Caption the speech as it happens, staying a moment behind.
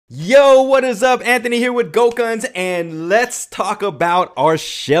Yo, what is up? Anthony here with GoatGuns, and let's talk about our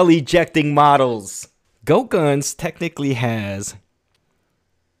shell ejecting models. GoatGuns technically has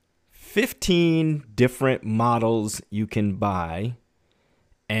 15 different models you can buy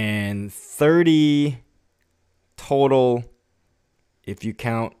and 30 total if you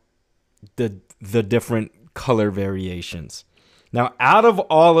count the different color variations. Now, out of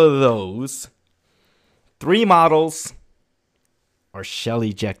all of those, 3 models are shell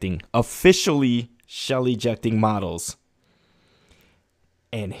ejecting, officially shell ejecting models.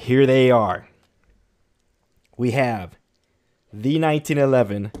 And here they are. We have the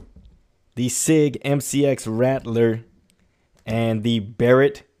 1911, the Sig MCX Rattler, and the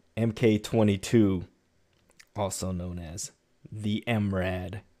Barrett MK22, also known as the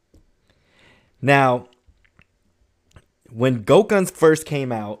MRAD. Now, when GoatGuns first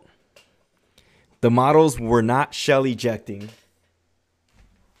came out, the models were not shell ejecting.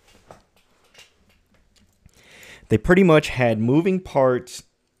 They pretty much had moving parts.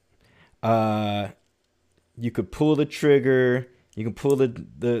 You could pull the trigger. You can pull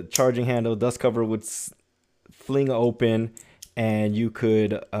the charging handle. Dust cover would fling open, and you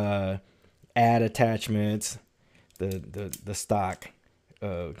could add attachments. The stock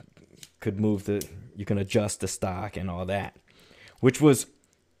could move. You can adjust the stock and all that, which was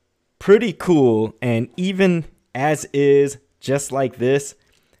pretty cool. And even as is, just like this,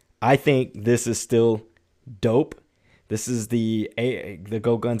 I think this is still dope. This is the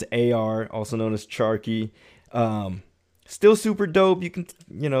GoatGuns AR, also known as Charky. Still super dope. You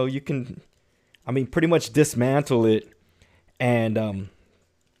can, pretty much dismantle it, and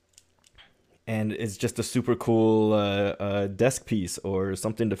it's just a super cool desk piece or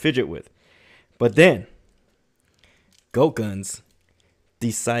something to fidget with. But then GoatGuns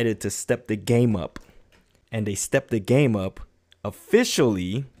decided to step the game up, and they stepped the game up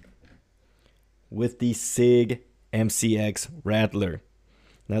officially with the Sig MCX Rattler.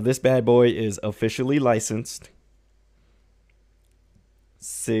 Now, this bad boy is officially licensed.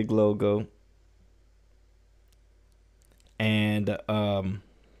 Sig logo. And,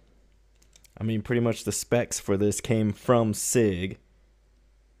 pretty much the specs for this came from Sig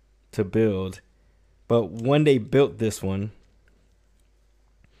to build. But when they built this one,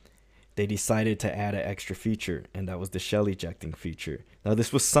 they decided to add an extra feature, and that was the shell ejecting feature. Now,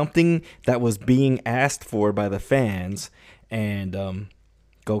 this was something that was being asked for by the fans, and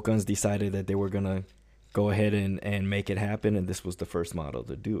GoatGuns decided that they were going to go ahead and make it happen, and this was the first model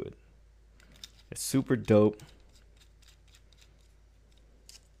to do it. It's super dope.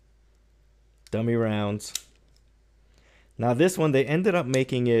 Dummy rounds. Now, this one, they ended up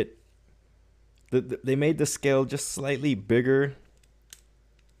making it, they made the scale just slightly bigger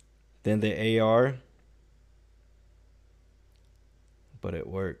than the AR, but it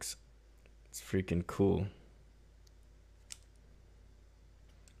works. It's freaking cool.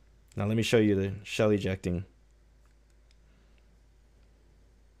 Now let me show you the shell ejecting.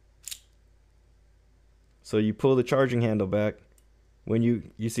 So you pull the charging handle back when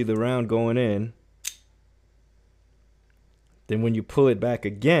you see the round going in. Then when you pull it back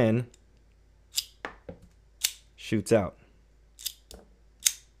again, shoots out.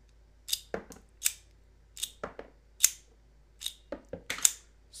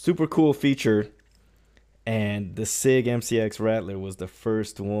 Super cool feature, and the Sig MCX Rattler was the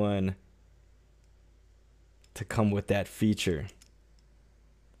first one to come with that feature.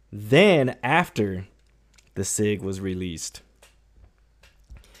 Then, after the Sig was released,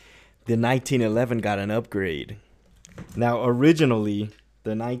 the 1911 got an upgrade. Now, originally,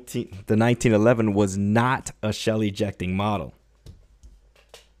 the 1911 was not a shell ejecting model.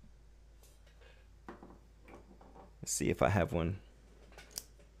 Let's see if I have one.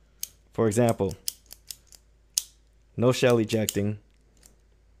 For example, no shell ejecting.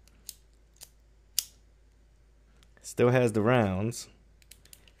 Still has the rounds,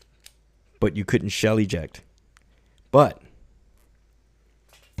 but you couldn't shell eject. But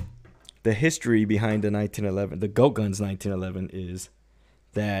the history behind the 1911, the GoatGuns 1911, is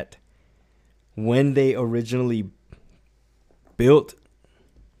that when they originally built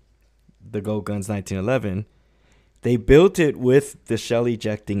the GoatGuns 1911, they built it with the shell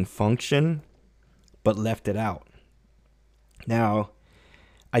ejecting function, but left it out. Now,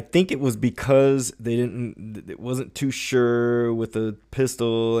 I think it was because it wasn't too sure with the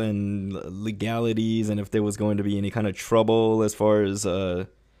pistol and legalities, and if there was going to be any kind of trouble as far as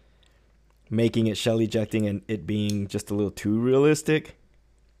making it shell ejecting and it being just a little too realistic.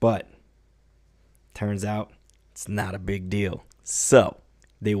 But turns out it's not a big deal. So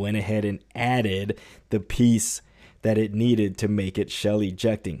they went ahead and added the piece that it needed to make it shell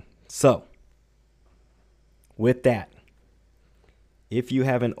ejecting. So with that, if you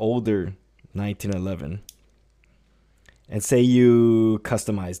have an older 1911 and say you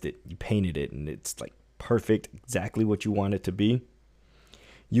customized it, you painted it, and it's like perfect, exactly what you want it to be,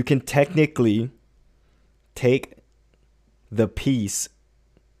 you can technically take the piece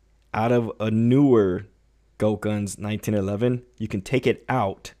out of a newer GoatGuns 1911. You can take it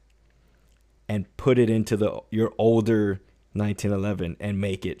out and put it into your older 1911 and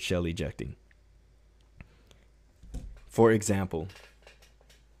make it shell ejecting. For example,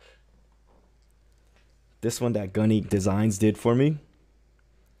 this one that Gunny Designs did for me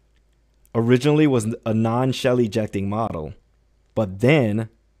originally was a non-shell ejecting model, but then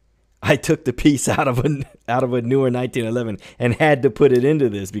I took the piece out of a newer 1911 and had to put it into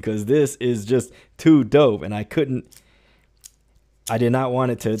this because this is just too dope, and I did not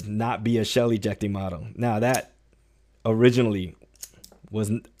want it to not be a shell ejecting model. Now that originally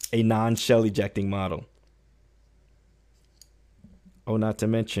was a non-shell ejecting model. Oh, not to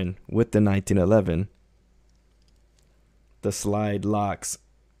mention with the 1911, the slide locks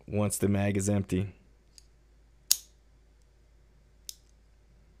once the mag is empty.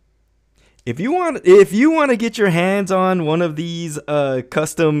 If you want to get your hands on one of these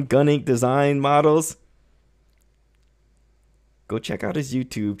custom Gun Inc. design models, go check out his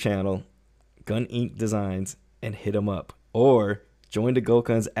YouTube channel, Gun Inc. Designs, and hit him up. Or join the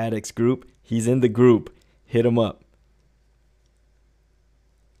GoatGuns Addicts group. He's in the group. Hit him up.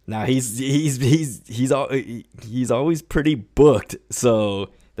 Now he's always pretty booked,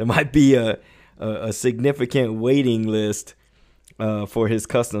 so there might be a significant waiting list for his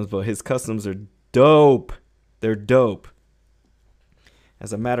customs, but his customs are dope. They're dope.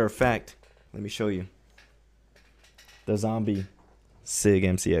 As a matter of fact, let me show you the zombie Sig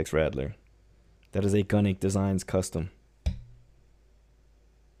MCX Rattler. That is a Gun Inc. Designs custom.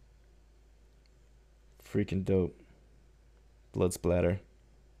 Freaking dope. Blood splatter.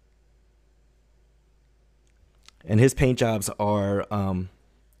 And his paint jobs are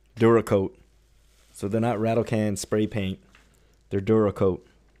Duracoat. So they're not rattle can spray paint. They're Duracoat.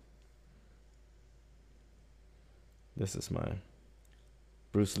 This is my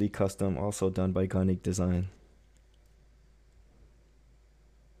Bruce Lee custom, also done by Gun Inc. Design.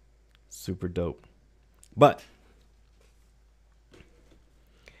 Super dope. But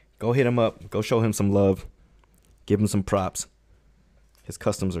go hit him up. Go show him some love. Give him some props. His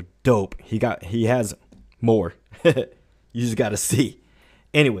customs are dope. He has more. You just got to see.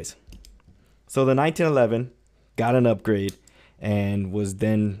 Anyways, so the 1911 got an upgrade and was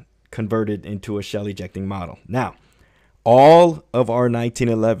then converted into a shell ejecting model. Now, all of our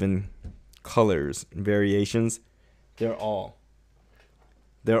 1911 colors and variations, they're all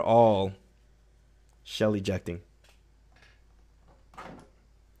shell ejecting.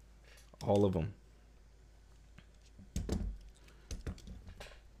 All of them.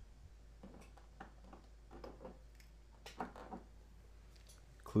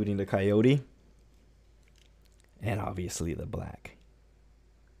 Including the coyote and obviously the black.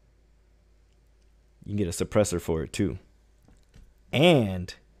 You can get a suppressor for it too,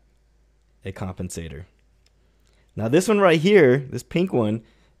 and a compensator. Now this one right here, this pink one,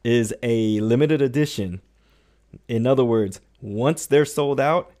 is a limited edition. In other words, once they're sold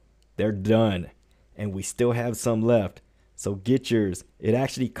out, they're done, and we still have some left. So get yours. It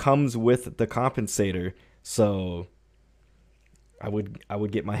actually comes with the compensator, so I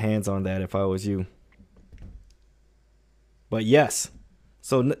would get my hands on that if I was you. But yes,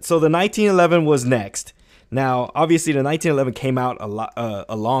 so the 1911 was next. Now, obviously, the 1911 came out a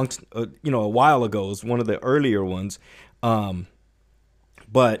while ago. It was one of the earlier ones.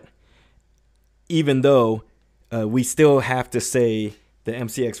 But even though we still have to say the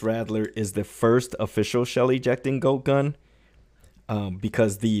MCX Rattler is the first official shell ejecting goat gun,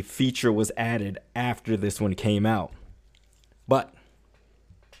 because the feature was added after this one came out. But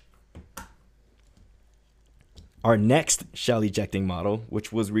our next shell ejecting model,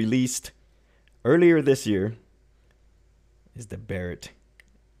 which was released earlier this year, is the Barrett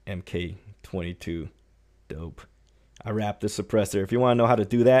MK22. Dope. I wrapped the suppressor. If you want to know how to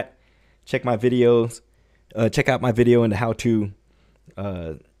do that, check my videos. Check out my video in the how-to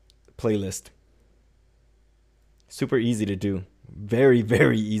playlist. Super easy to do. Very,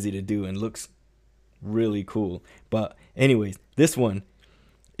 very easy to do, and looks really cool. But anyways, this one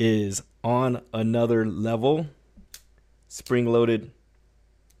is on another level. Spring-loaded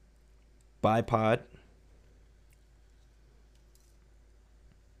bipod.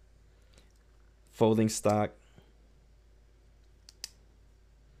 Folding stock.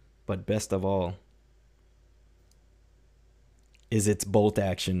 But best of all, is its bolt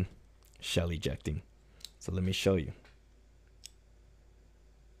action shell ejecting. So let me show you.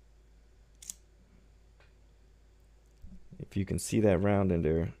 If you can see that round in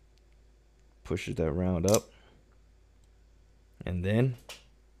there, pushes that round up, and then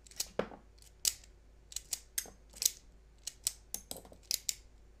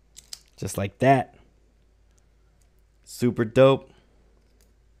just like that. Super dope.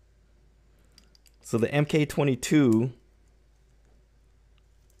 So the MK22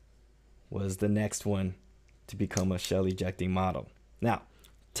 was the next one to become a shell ejecting model. Now,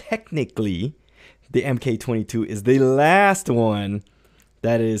 technically, the MK22 is the last one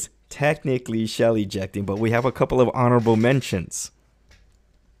that is technically shell ejecting, but we have a couple of honorable mentions.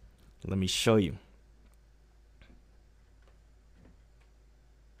 Let me show you.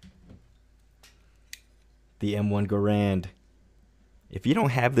 The M1 Garand. If you don't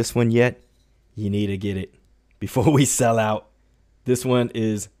have this one yet, you need to get it before we sell out. This one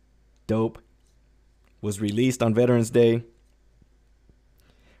is dope. Was released on Veterans Day.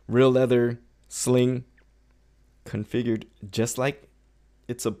 Real leather sling, configured just like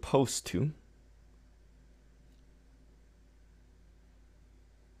it's supposed to.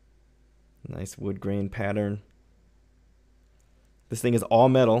 Nice wood grain pattern. This thing is all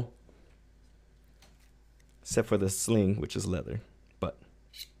metal, except for the sling, which is leather. But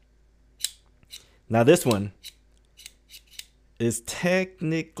now this one is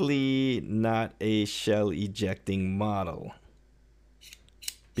technically not a shell ejecting model,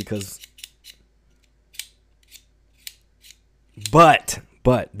 because but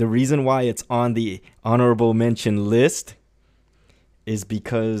the reason why it's on the honorable mention list is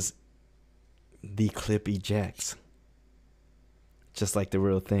because the clip ejects just like the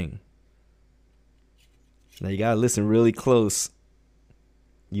real thing. Now you gotta listen really close.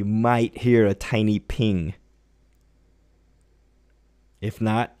 You might hear a tiny ping. If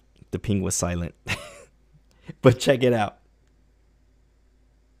not, the ping was silent. But check it out.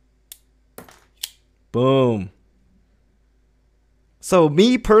 Boom. So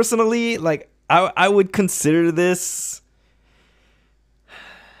me personally, like I would consider this,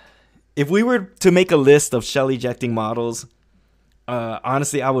 if we were to make a list of shell ejecting models,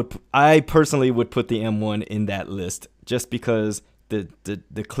 honestly, I personally would put the M1 in that list, just because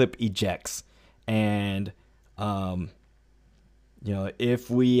the clip ejects. And you know, if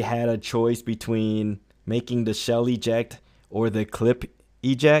we had a choice between making the shell eject or the clip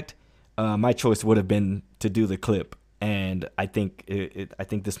eject, my choice would have been to do the clip, and I think I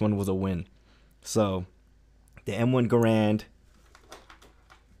think this one was a win. So the M1 Garand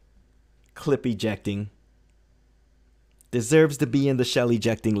clip ejecting deserves to be in the shell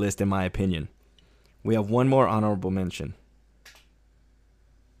ejecting list, in my opinion. We have one more honorable mention.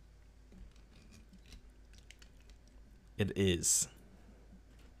 It is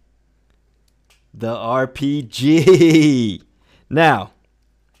the RPG. Now,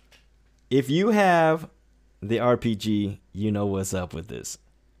 if you have the RPG, you know what's up with this.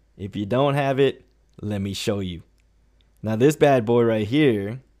 If you don't have it, let me show you. Now this bad boy right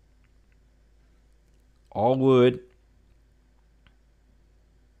here, all wood,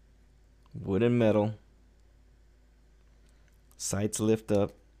 wood and metal, sights lift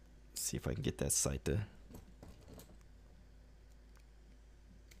up. Let's see if I can get that sight to.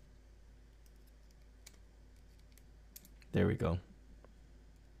 There we go.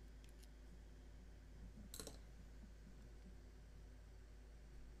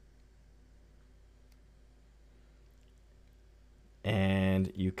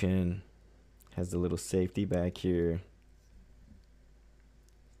 And you can, has the little safety back here.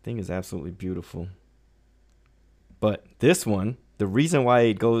 Thing is absolutely beautiful. But this one, the reason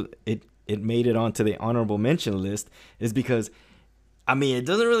why it made it onto the honorable mention list is because, I mean, it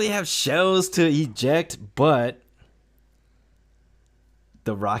doesn't really have shells to eject, but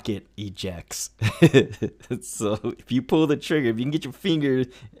the rocket ejects. So if you pull the trigger, if you can get your finger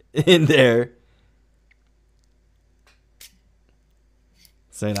in there.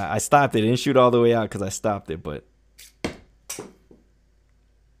 So I stopped it. It didn't shoot all the way out because I stopped it, but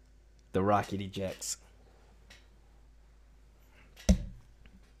the rocket ejects.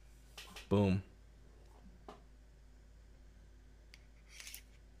 Boom.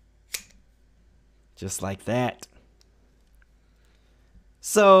 Just like that.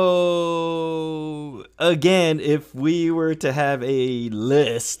 So again, if we were to have a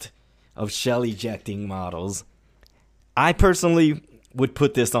list of shell ejecting models, I personally would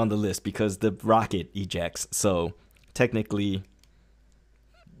put this on the list because the rocket ejects. So technically,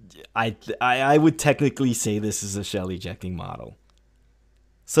 I would technically say this is a shell ejecting model.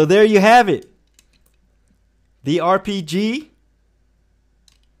 So there you have it. The RPG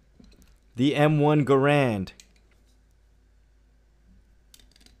the M1 Garand,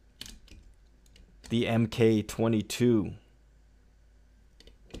 the MK22,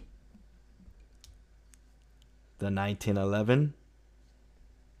 the 1911,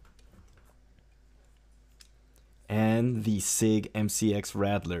 and the Sig MCX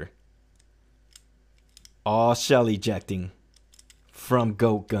Rattler. All shell ejecting from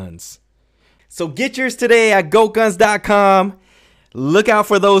GoatGuns. So get yours today at GoatGuns.com. Look out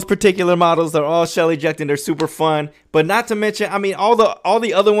for those particular models. They're all shell ejecting. They're super fun. But not to mention, I mean, all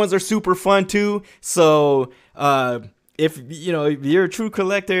the other ones are super fun too. So if you're a true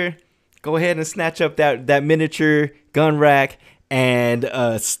collector, go ahead and snatch up that miniature gun rack and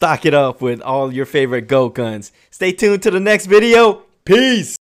stock it up with all your favorite GoatGuns. Stay tuned to the next video.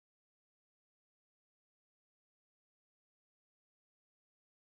 Peace.